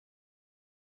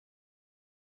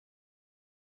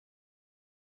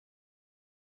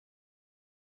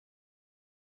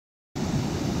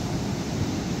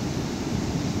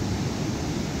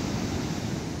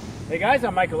Hey guys,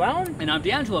 I'm Michael Allen. And I'm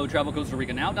D'Angelo,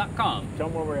 TravelCostaRicaNow.com. Tell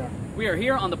them where we are. We are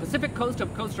here on the Pacific coast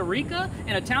of Costa Rica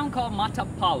in a town called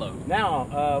Matapalo.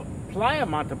 Now, Playa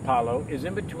Matapalo is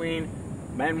in between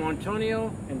Manuel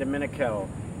Antonio and Dominical.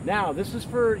 Now, this is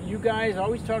for you guys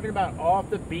always talking about off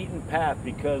the beaten path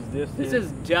because this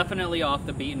is definitely off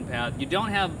the beaten path. You don't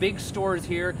have big stores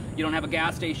here. You don't have a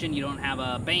gas station. You don't have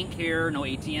a bank here. No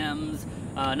ATMs.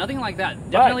 Nothing like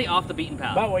that. Definitely off the beaten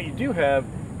path. But what you do have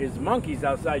is monkeys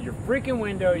outside your freaking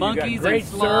window. Monkeys you got great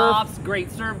and sloths, surf.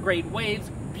 great surf, great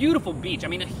waves, beautiful beach. I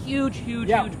mean, a huge,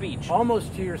 huge beach.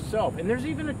 Almost to yourself. And there's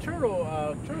even a turtle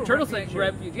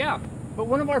refuge, yeah. But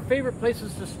one of our favorite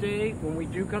places to stay when we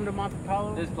do come to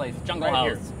Matapalo, this place, Jungle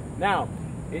House. Here. Now,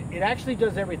 it actually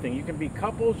does everything. You can be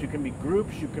couples, you can be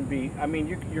groups, you can be. I mean,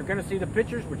 you're going to see the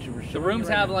pictures, which you were showing. The rooms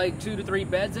right have now. like 2 to 3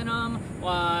 beds in them,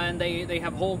 and they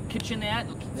have whole kitchenette,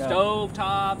 stove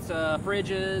tops,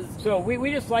 fridges. So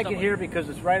we just like it here because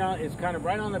it's right on. It's kind of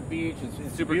right on the beach.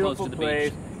 It's super a beautiful close to the place.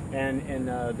 beach. And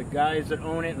the guys that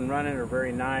own it and run it are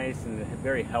very nice and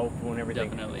very helpful and everything.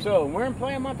 Definitely. So when we're in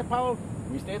Playa Matapalo,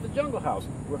 we stay at the Jungle House.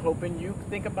 We're hoping you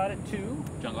think about it too.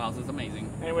 Jungle House is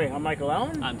amazing. Anyway, I'm Michael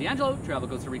Allen. I'm D'Angelo,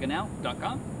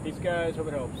 TravelCostaRicaNow.com. Peace, guys. Hope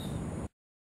it helps.